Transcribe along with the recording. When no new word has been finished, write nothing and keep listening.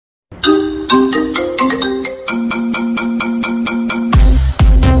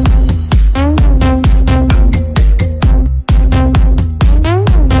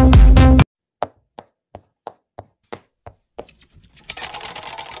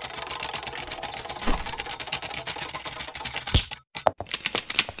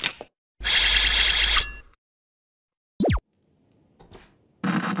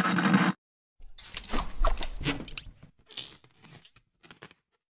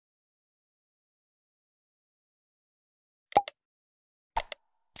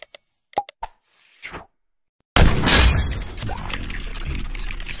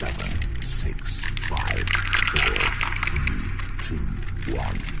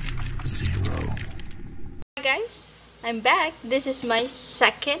Hi guys, I'm back. This is my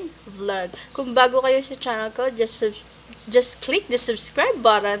second vlog. Kung bago kayo sa channel ko, just click the subscribe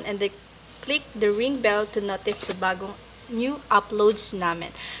button and then click the ring bell to notify the bagong new uploads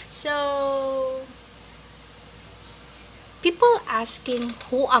namin. So, people asking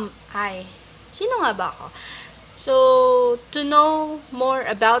who am I? Sino nga ba ako? So, to know more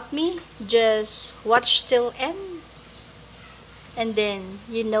about me, just watch till end and then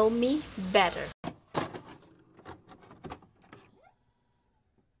you know me better.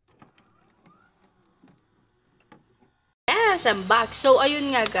 Yes, I'm back. So,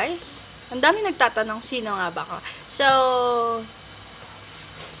 ayun nga guys. Ang dami nagtatanong sino nga ba ako. So,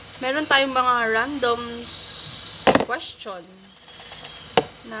 meron tayong mga random question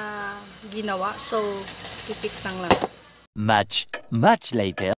na ginawa. So, pipik lang. Much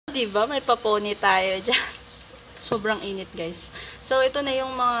later. Diba? May paponi tayo dyan. Sobrang init guys. So, ito na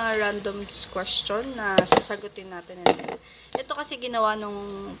yung mga random question na sasagutin natin. Ito kasi ginawa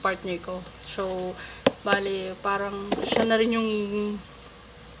nung partner ko. So, bali, parang siya na rin yung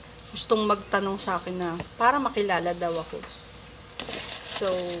gustong magtanong sa akin na para makilala daw ako. So,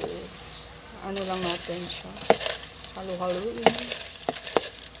 ano lang natin siya. Halo-haloin.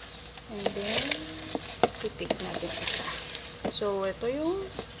 And then, pipick natin isa. So, ito yung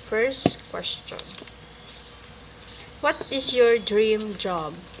first question. What is your dream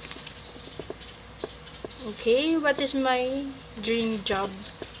job? Okay, what is my dream job?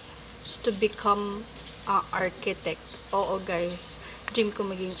 Is to become an architect. Oo guys, dream ko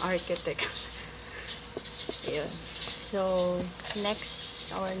maging architect. Ayun. So,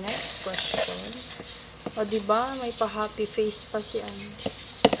 our next question. O diba, may pa-happy face pa si Anne.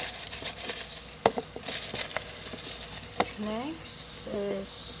 Next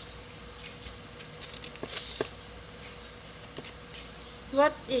is,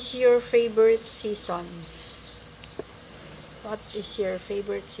 what is your favorite season? What is your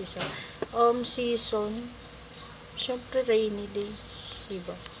favorite season? Season, syempre rainy days,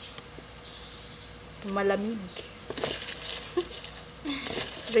 diba? Malamig.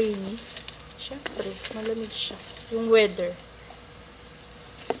 Rainy. Syempre, malamig siya. Yung weather.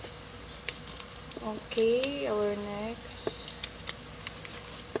 Okay, our next.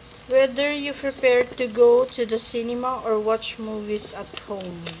 Whether you prepare to go to the cinema or watch movies at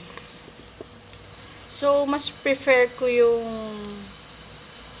home. So, mas prefer ko yung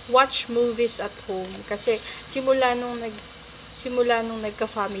watch movies at home. Kasi, simula nung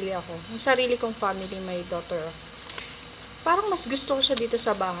nagka-family ako, yung sarili kong family, may daughter ako. Parang mas gusto ko siya dito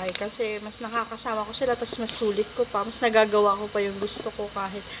sa bahay kasi mas nakakasama ko sila, tas mas sulit ko pa, mas nagagawa ko pa yung gusto ko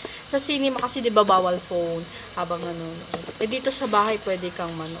kahit sa cinema kasi 'di ba bawal phone habang nanonood. Dito sa bahay pwede kang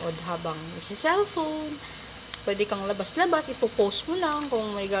manood habang sa cellphone, pwede kang labas-labas, ipo-post mo lang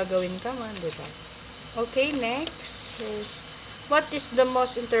kung may gagawin ka man, 'di ba? Okay, next is, what is the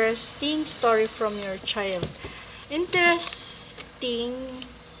most interesting story from your child? Interesting,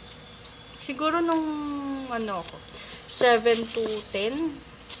 siguro nung ako, 7 to 10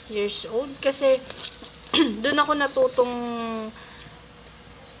 years old. Kasi, doon ako natutong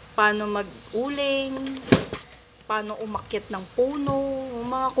paano mag-uling, paano umakyat ng puno,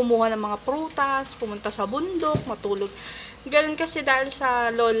 mga kumuha ng mga prutas, pumunta sa bundok, matulog. Ganun kasi dahil sa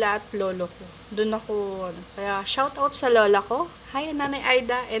lola at lolo ko. Doon ako, kaya shout out sa lola ko. Hi, Nanay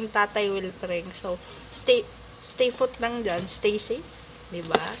Aida and Tatay Wilpring. So, stay put lang dyan, stay safe.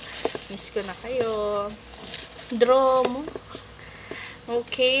 Diba? Miss ko na kayo. Draw mo.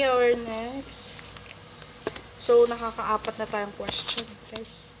 Okay, our next. So, nakaka-4 na tayong question,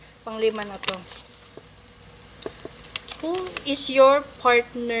 guys. Pang-5 na to. Who is your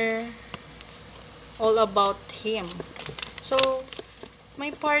partner? All about him. So,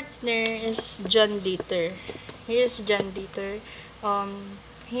 my partner is John Dieter. He is John Dieter.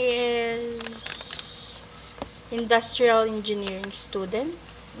 He is industrial engineering student.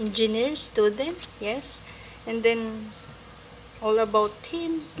 Yes. And then, all about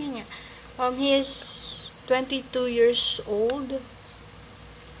him, he is 22 years old.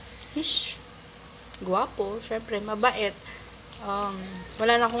 He's guwapo, syempre, mabait.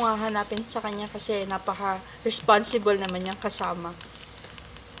 Wala na akong hahanapin sa kanya kasi napaka-responsible naman niyang kasama.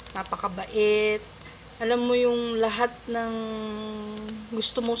 Napakabait. Alam mo yung lahat ng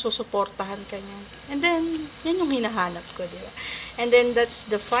gusto mo susuportahan kanya. And then, yan yung hinahanap ko, diba? And then, that's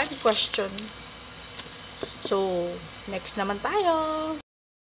the 5 question. So, next naman tayo.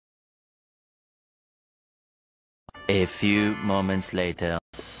 A few moments later.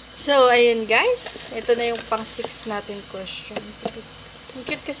 So, ayun guys. Ito na yung pang-6 natin question. Ang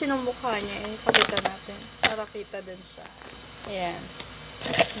cute kasi ng mukha niya. Pakita natin. Para kita din sa... Ayan.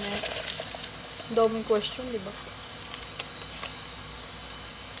 Next. Daming question, di ba?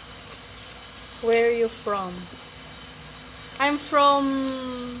 Where are you from? I'm from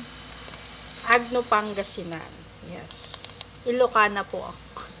Agno, Pangasinan. Yes. Ilocana po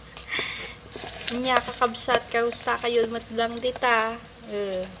ako. Nya, kakabsat, kamusta kayo matlang dita?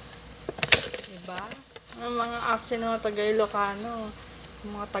 Diba? Ang mga accent ng mga taga-Ilocano,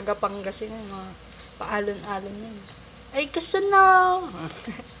 mga taga-Pangasinan, mga paalon-alon yun. Ay, kasano!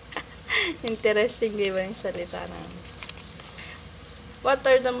 Interesting, di ba yung salita namin? What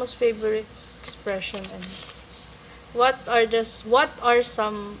are the most favorite expression and what are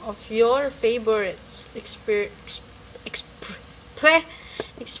some of your favorites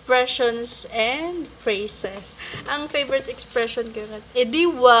expressions and phrases? Ang favorite expression ko, edi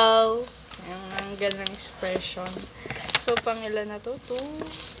wow! Ang ganang expression. So, pang ilan na to? 2,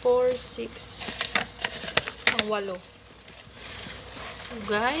 4, 6, pang 8. So,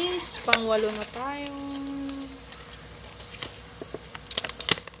 guys, pang 8 na tayo.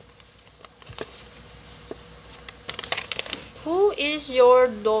 Who is your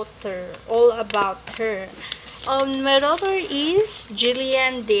daughter? All about her. My daughter is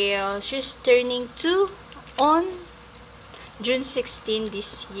Jillian Dale. She's turning 2 on June 16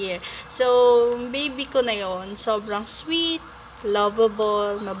 this year. So, baby ko na yon. Sobrang sweet,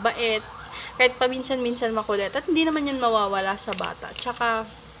 lovable, mabait. Kahit paminsan-minsan makulit. At hindi naman yan mawawala sa bata. Tsaka,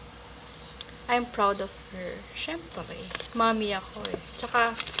 I'm proud of her. Siyempre, mami ako eh.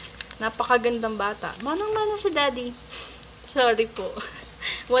 Tsaka, napakagandang bata. Manang-mana si daddy. Sorry po.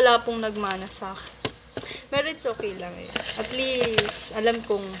 Wala pong nagmana sa akin. Pero it's okay lang eh. At least, alam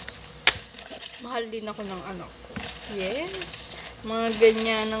kong mahal din ako ng anak ko. Yes. Mga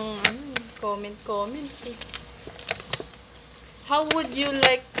ganyan ng comment eh. How would you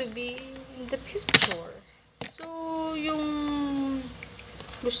like to be in the future? So, yung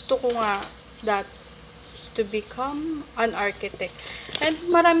gusto ko nga that is to become an architect. And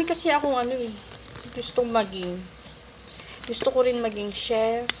marami kasi akong gustong maging. Gusto ko rin maging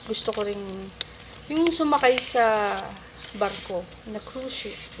chef. Gusto ko rin yung sumakay sa barko na cruise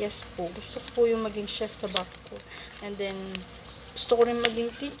ship. Yes po. Gusto ko po yung maging chef sa barko. And then, gusto ko rin maging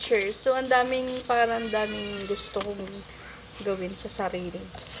teacher. So, ang daming gusto kong gawin sa sarili.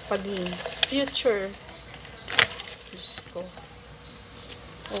 Paging future. Diyos ko.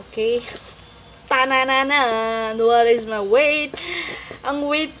 Okay. Tanananan! What is my weight? Ang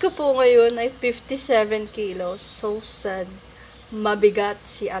weight ko po ngayon ay 57 kilos. So sad. Mabigat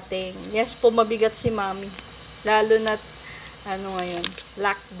si ating. Yes po, mabigat si mami. Lalo na, ngayon,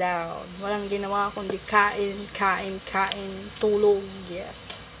 lockdown. Walang ginawa kundi kain, tulog.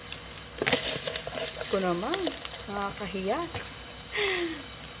 Yes. Diyos ko naman. Nakakahiya.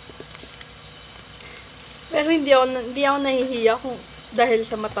 Pero hindi ako nahihiya dahil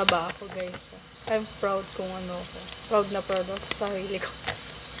sa mataba ako, guys. I'm proud kung ako. Proud na proud ako sa sarili ko.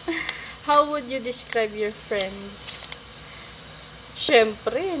 How would you describe your friends?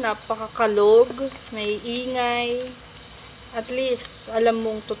 Siyempre, napakakalog, may ingay. At least, alam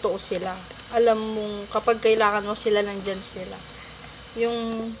mong totoo sila. Alam mong kapag kailangan mo sila, nandyan sila.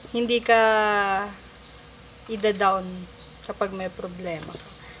 Yung hindi ka ida-down kapag may problema ka.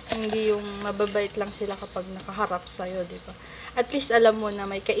 Hindi yung mababait lang sila kapag nakaharap sa'yo, di ba? At least alam mo na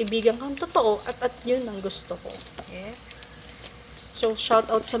may kaibigan kang totoo at yun ang gusto ko. Yeah? So,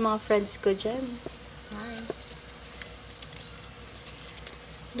 shout out sa mga friends ko dyan. Hi.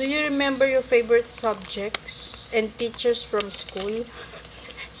 Do you remember your favorite subjects and teachers from school?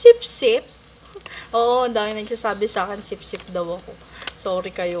 Sip-sip? Oo, ang dami nagsasabi sa akin, sip-sip daw ako.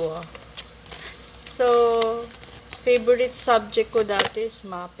 Sorry kayo So, favorite subject ko dati is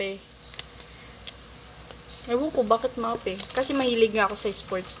MAPE. Ewan ko, bakit MAPE? Kasi mahilig nga ako sa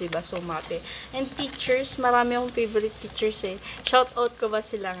sports, diba? So, MAPE. And teachers, marami akong favorite teachers eh. Shout out ko ba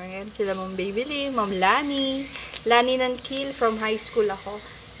sila ngayon? Sila Ma'am Babylin, Ma'am Lani. Lani Nankil, from high school ako.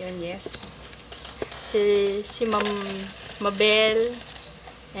 Yun, yes. Si Ma'am Mabel.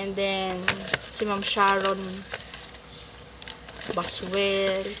 And then, si Ma'am Sharon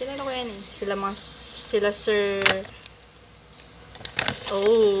Baswell. Kilala ko yan eh. Sila Sir...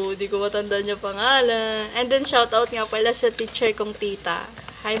 Oh, di ko matandaan yung pangalan. And then, shout out nga pala sa teacher kong tita.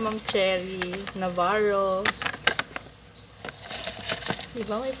 Hi, Ma'am Cherry Navarro.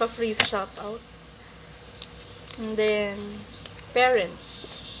 Diba? May pa-free shout out. And then,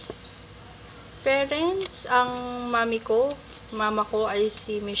 parents. Parents, ang mama ko ay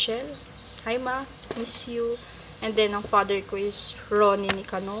si Michelle. Hi, Ma. Miss you. And then, ang father ko is Ronnie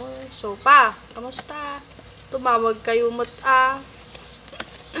Nicanor. So, pa, kamusta? Tumawag kayo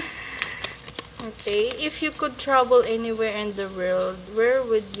Okay, if you could travel anywhere in the world, where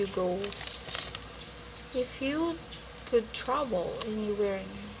would you go? If you could travel anywhere,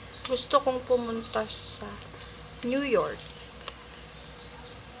 gusto kong pumunta sa New York.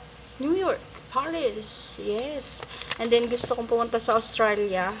 New York, Paris, yes. And then gusto kong pumunta sa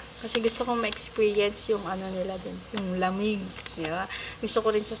Australia kasi gusto kong ma-experience yung ano nila dun, yung lamig, di ba? Gusto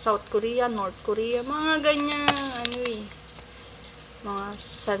ko rin sa South Korea, North Korea, mga ganyan, ano eh. Mga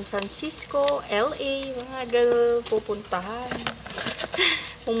San Francisco, LA, mga ganun pupuntahan.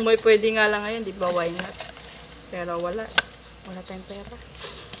 Kung may pwede nga lang ngayon, di ba, why not? Pero wala. Wala tayong pera.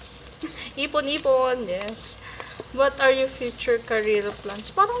 Ipon-ipon, yes. What are your future career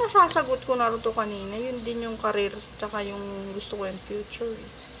plans? Parang nasasagot ko na rin to kanina. Yun din yung career, tsaka yung gusto ko yung future.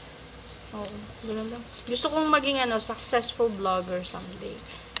 Oo, ganun lang. Gusto kong maging successful vlogger someday.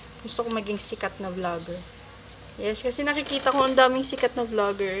 Gusto kong maging sikat na vlogger. Yes, kasi nakikita ko ang daming sikat na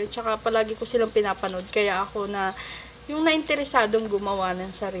vlogger, tsaka palagi ko silang pinapanood, kaya ako na, yung nainteresadong gumawa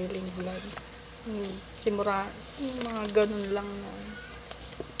ng sariling vlog. Simura, mga ganun lang na.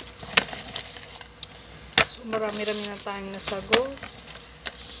 So, marami-rami na tayong nasagot.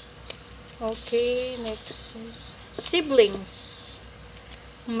 Okay, next is siblings.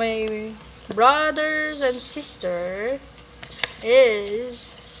 My brothers and sister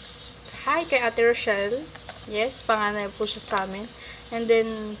is, hi kay Ate Rochelle. Yes, panganay po siya sa amin. And then,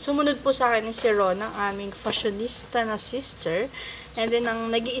 sumunod po sa akin ni si Ron, ang aming fashionista na sister. And then,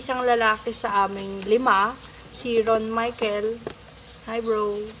 ang nag-iisang lalaki sa aming 5, si Ron Michael. Hi,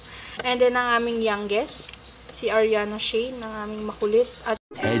 bro. And then, ang aming youngest, si Ariana Shane, ang aming makulit. At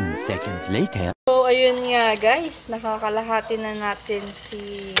 10 seconds later. so, ayun nga, guys. Nakakalahati na natin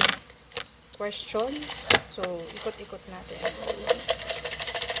si questions. So, ikot-ikot natin.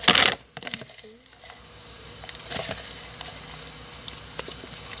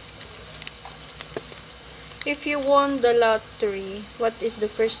 If you won the lottery, what is the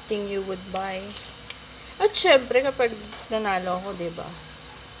first thing you would buy? At syempre, kapag nanalo ako, diba?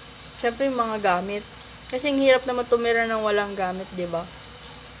 Syempre, yung mga gamit. Kasi ang hirap naman tumira ng walang gamit, diba?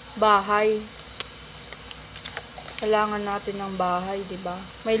 Bahay. Kailangan natin ng bahay, diba?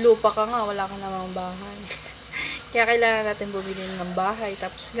 May lupa ka nga, wala ka namang bahay. Kaya kailangan natin bumili ng bahay,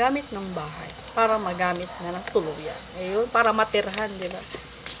 tapos gamit ng bahay. Para magamit na ng tuluyan. Ayun, para matirhan, diba?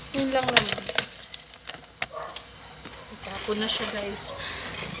 Yun lang naman. Tapo na siya, guys.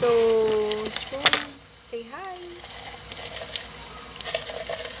 So, say hi.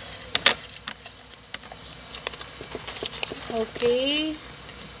 Okay.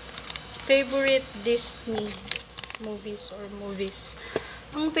 Favorite Disney movies or movies.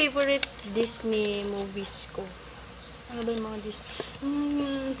 Ang favorite Disney movies ko. Ano ba yung mga Disney?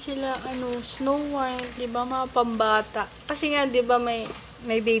 Sila, Snow White, di ba? Mga pambata. Kasi nga, di ba, may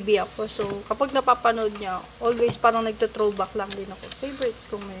baby ako. So, kapag napapanood niya, always parang nagto-throwback lang din ako.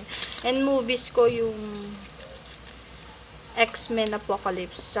 Favorites ko may. And movies ko yung X-Men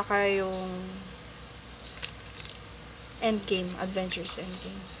Apocalypse, tsaka yung Endgame, Adventures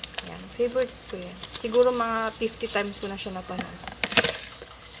Endgame. Yan, favorite ko yan. Siguro mga 50 times ko na siya napanood.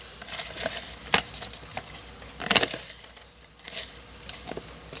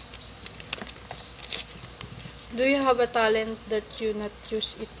 Do you have a talent that you not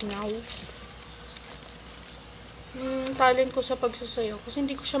use it now? Talent ko sa pagsasayaw. Kasi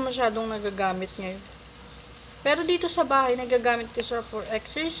hindi ko siya masyadong nagagamit ngayon. Pero dito sa bahay, nagagamit ko siya for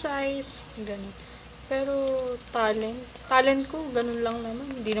exercise. Ganun. Pero talent ko, ganun lang naman.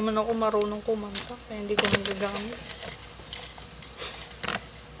 Hindi naman ako marunong kumanta. Kaya hindi ko nagagamit.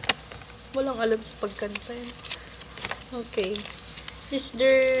 Walang alam sa pagkanta yun. Okay. Is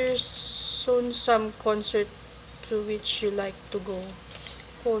there soon some concert to which you like to go?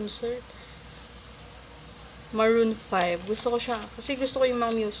 Concert? Maroon 5. Gusto ko siya. Kasi gusto ko yung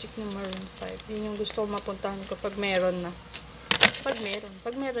mga music ng Maroon 5. Yun yung gusto ko mapuntahan ko pag meron na. Pag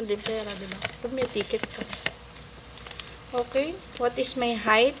meron din pera, diba? Pag may ticket ka. Okay. What is my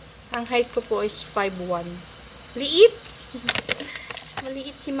height? Ang height ko po is 5'1". Liit!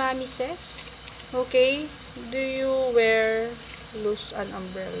 Maliit si Mami says. Okay. Do you wear loose an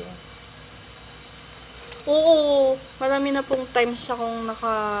umbrella? Oo, marami na pong times akong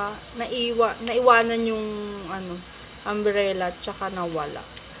naiwanan yung umbrella tsaka nawala.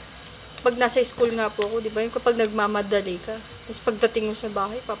 Pag nasa school nga po ako, di ba? Yung kapag nagmamadali ka, tapos pagdating mo sa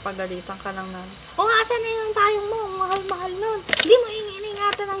bahay, papagalitan ka lang namin. Asan na yung tayong mo? Mahal-mahal nun. Hindi mo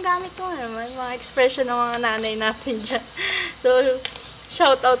ingatan ang gamit mo. May mga expression ng mga nanay natin dyan. So,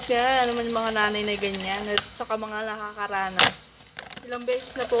 shout out nga naman yung mga nanay na ganyan. At saka mga nakakaranas. Ilang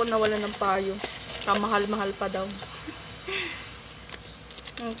beses na po ako nawalan ng payo. Tsaka mahal-mahal pa daw.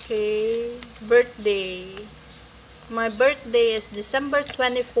 Okay. Birthday. My birthday is December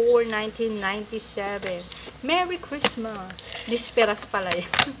 24, 1997. Merry Christmas. Disperas pala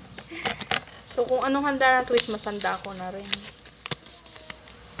yan. So, kung anong handa ng Christmas, handa ko na rin.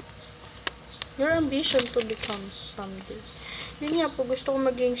 Your ambition to become someday. Yun nga po, gusto ko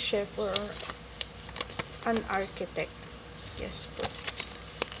maging chef or an architect. Yes po.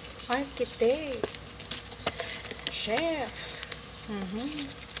 Architect. Chef.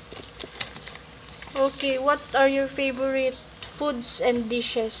 Okay, what are your favorite foods and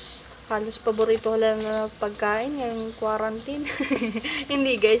dishes? Halos paborito ko lang na pagkain ngayong quarantine.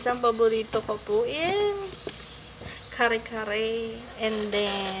 Hindi guys, ang paborito ko po is kare-kare and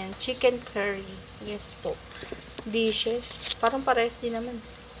then chicken curry. Yes po. Dishes, parang parehas din naman.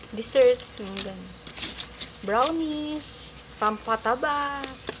 Desserts, ganun. Brownies, pampataba,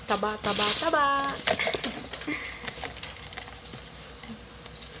 taba.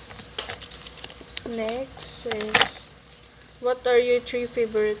 Next is, what are your 3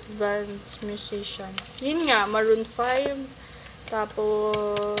 favorite bands musician? Yun nga, Maroon 5,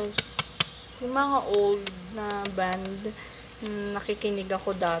 tapos, yung mga old na band, nakikinig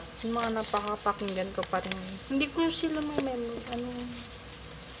ako dati. Yung mga napakapakinggan ko pa rin. Hindi ko sila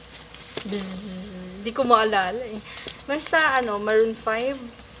hindi ko maalala eh. Basta, Maroon 5,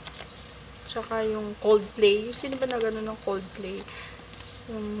 tsaka yung Coldplay. Sino ba na gano'n ng Coldplay?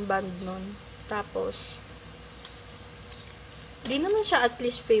 Yung band nun. Tapos, di naman siya at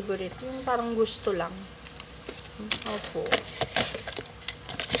least favorite. Yung parang gusto lang. Opo.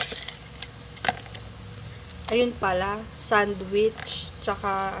 Ayun pala, Sandwich,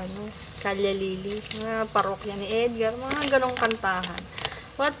 tsaka Kalya Lili. Mga parokya ni Edgar. Mga ganong kantahan.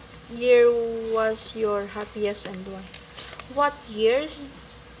 What year was your happiest and why? What year?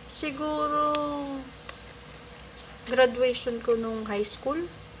 Siguro, graduation ko nung high school.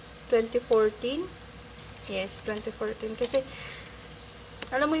 2014. Yes, 2014. Kasi,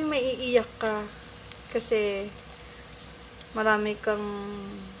 alam mo yung maiiyak ka. Kasi, marami kang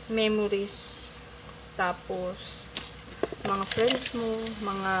memories. Tapos, mga friends mo,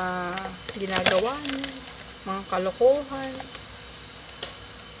 mga ginagawa mo, mga kalokohan.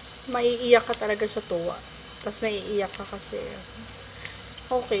 Maiiyak ka talaga sa tuwa. Tapos, maiiyak ka kasi.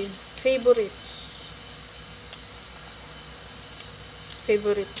 Okay. Favorites.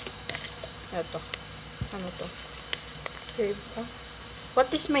 Ito. Ano to? What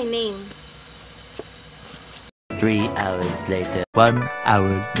is my name? 3 hours later. 1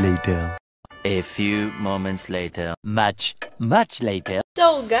 hour later. A few moments later. Much later.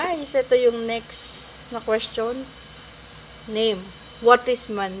 So, guys, ito yung next na question. Name. What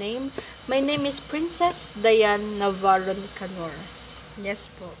is my name? My name is Princess Diane Navarro Nicanor. Yes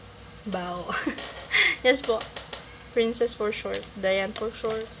po. Bao. Yes po. Princess for short. Diane for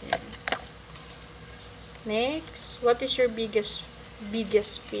short. Yeah. Next, what is your biggest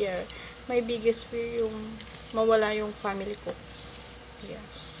fear? My biggest fear yung mawala yung family ko.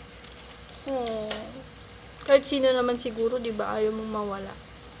 Yes. Oh. Kahit sino naman siguro, 'di ba, ayaw mong mawala.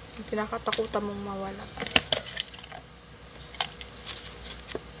 Kinakatakutan mong mawala.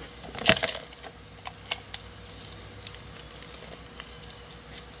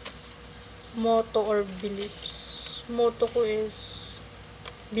 Motto or beliefs. Motto ko is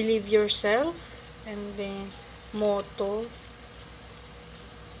believe yourself. And then, motto,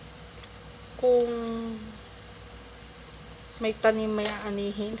 kung may tanim, may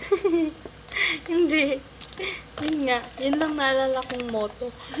aanihin. Hindi. Yun nga. Yun lang naalala kong motto.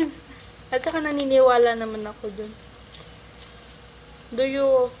 At saka naniniwala naman ako dun. Do you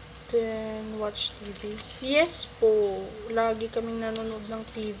often watch TV? Yes po. Lagi kaming nanonood ng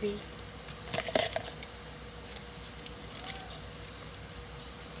TV.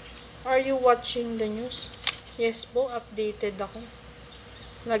 Are you watching the news? Yes po, updated ako.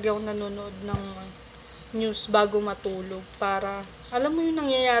 Lagi ako nanonood ng news bago matulog para alam mo yung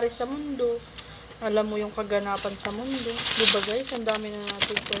nangyayari sa mundo. Alam mo yung kaganapan sa mundo. Diba guys? Ang dami na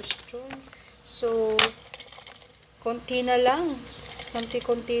natin question. So, konti na lang.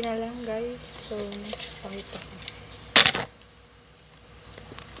 Konti-konti na lang guys. So, next pakita ko.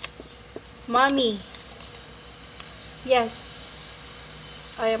 Mommy. Yes.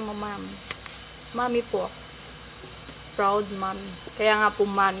 I am a mom. Mommy po ako. Proud mommy. Kaya nga po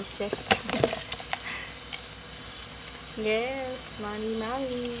mommy says. Yes,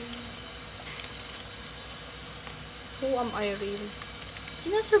 mommy. Who am I really?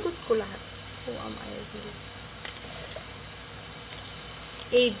 Sinasagot ko lahat. Who am I really?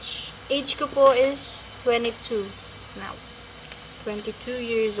 Age. Age ko po is 22 now. 22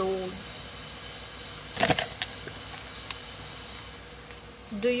 years old.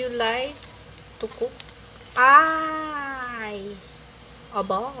 Do you like to cook? Ay!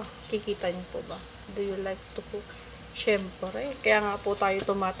 Aba, kikita niyo po ba? Do you like to cook? Siyempre. Kaya nga po tayo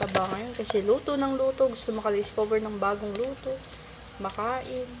tumataba ngayon. Kasi luto ng luto. Gusto makadiscover ng bagong luto.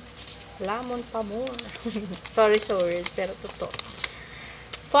 Makain. Lamon pa more. Sorry, pero totoo.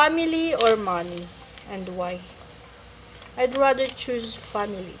 Family or money? And why? I'd rather choose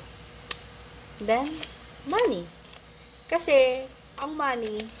family than money. Kasi, ang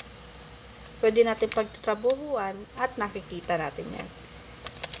money, pwede natin pagtatrabuhuan at nakikita natin yan.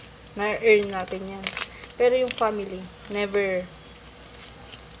 Na-earn natin yan. Pero yung family, never,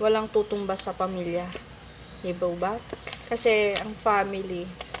 walang tutumba sa pamilya. Diba ba? Kasi, ang family,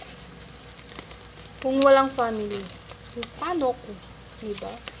 kung walang family, paano ko?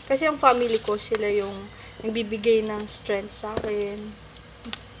 Diba? Kasi ang family ko, sila yung nagbibigay ng strength sa akin.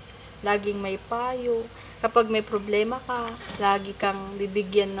 Laging may payo. Kapag may problema ka, lagi kang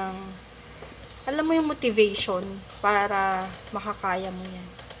bibigyan ng, alam mo yung motivation para makakaya mo yan.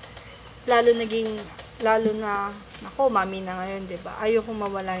 Lalo na, ako, mami na ngayon, diba? Ayokong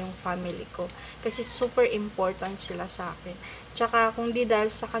mawala yung family ko. Kasi super important sila sa akin. Tsaka, kung di dahil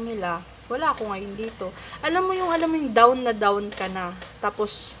sa kanila, wala ako ngayon dito. Alam mo yung down na down ka na.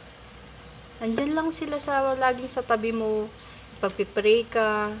 Tapos, andyan lang sila laging sa tabi mo. Pagpipray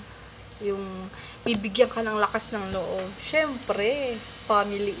ka, yung bibigyan ka ng lakas ng loob. Siyempre,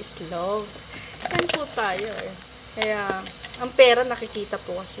 family is love. Yan po tayo eh. Kaya, ang pera nakikita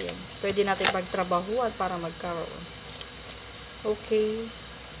po kasi yan. Pwede natin pagtrabahuan para magkaroon. Okay.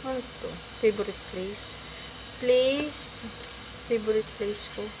 Ano to? Favorite place? Favorite place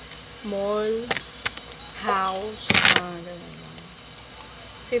ko. Mall. House. Ganun.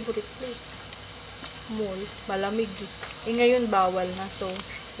 Favorite place? Mall. Malamig. Ngayon bawal na. So,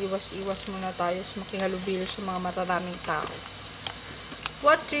 iwas-iwas muna tayo sa makihalubilo sa mga mararaming tao.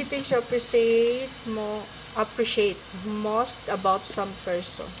 What three things you appreciate most about some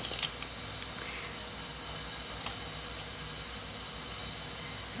person?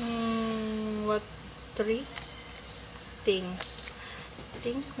 What three things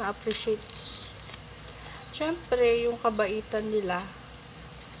na appreciate? Siyempre, yung kabaitan nila.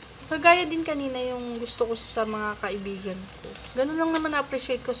 Kagaya din kanina yung gusto ko sa mga kaibigan ko. Ganun lang naman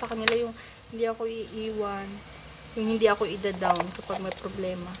na-appreciate ko sa kanila, yung hindi ako iiwan, yung hindi ako ida-down kapag may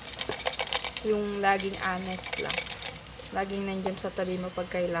problema. Yung laging honest lang. Laging nandyan sa tabi mo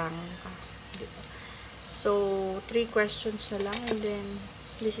pag kailangan ka. Diba? So, 3 questions na lang, and then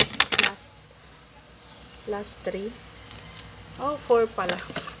this is last 3. Oh, 4 pala.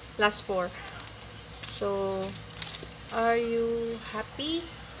 Last 4. So, are you happy?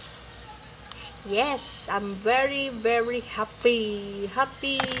 Yes, I'm very, very happy.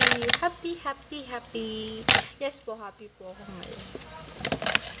 Happy. Yes po, happy po ako ngayon.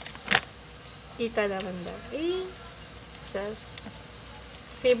 Kita naman daw. Says,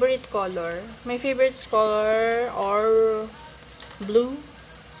 favorite color. My favorite color are blue.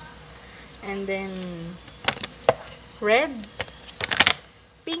 And then, red,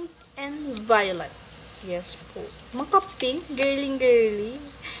 pink, and violet. Yes po. Mga pink, girly.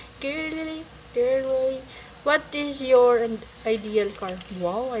 What is your ideal car?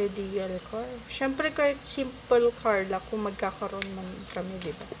 Wow, ideal car. Siyempre, kahit simple car lang kung magkakaroon man kami,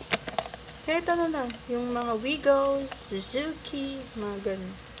 diba? Kahit ano lang, yung mga Wigos, Suzuki, mga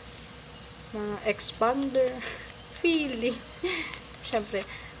ganun. Mga expander, feeling. Siyempre,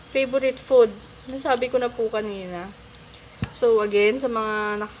 favorite food. Nasabi ko na po kanina. So, again, sa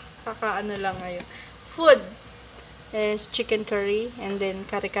mga nakakaano lang ngayon. Food is chicken curry, and then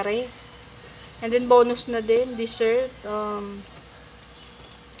kare-kare. And then bonus na din, dessert,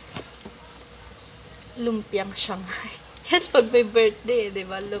 lumpiang Shanghai. Yes, pag may birthday, di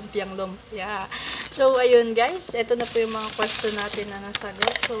ba? Lumpia. So, ayun guys, ito na po yung mga question natin na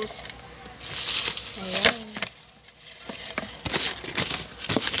nasagot. So, ayan.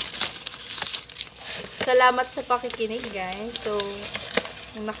 Salamat sa pakikinig guys. So,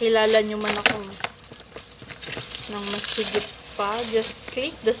 kung nakilala nyo man ako ng mas higit pa, just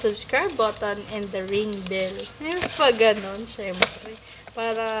click the subscribe button and the ring bell. Ngayon pa ganun, syempre,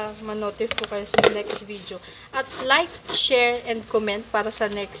 para ma-notify po kayo sa next video. At like, share, and comment para sa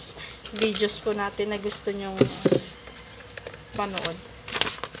next videos po natin na gusto nyong panood.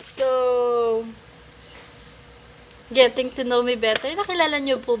 So, getting to know me better. Nakilala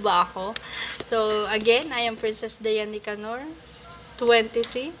nyo po ba ako? So, again, I am Princess Nicanor,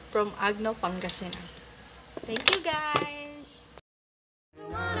 23, from Agno, Pangasinan. Thank you, guys!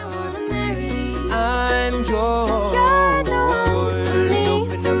 I'm yours.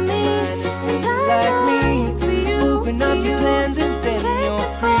 Open up your mind and see like me. Open up your plans and then you'll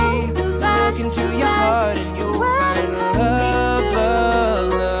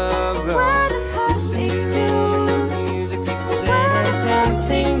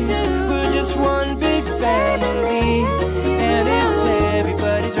sing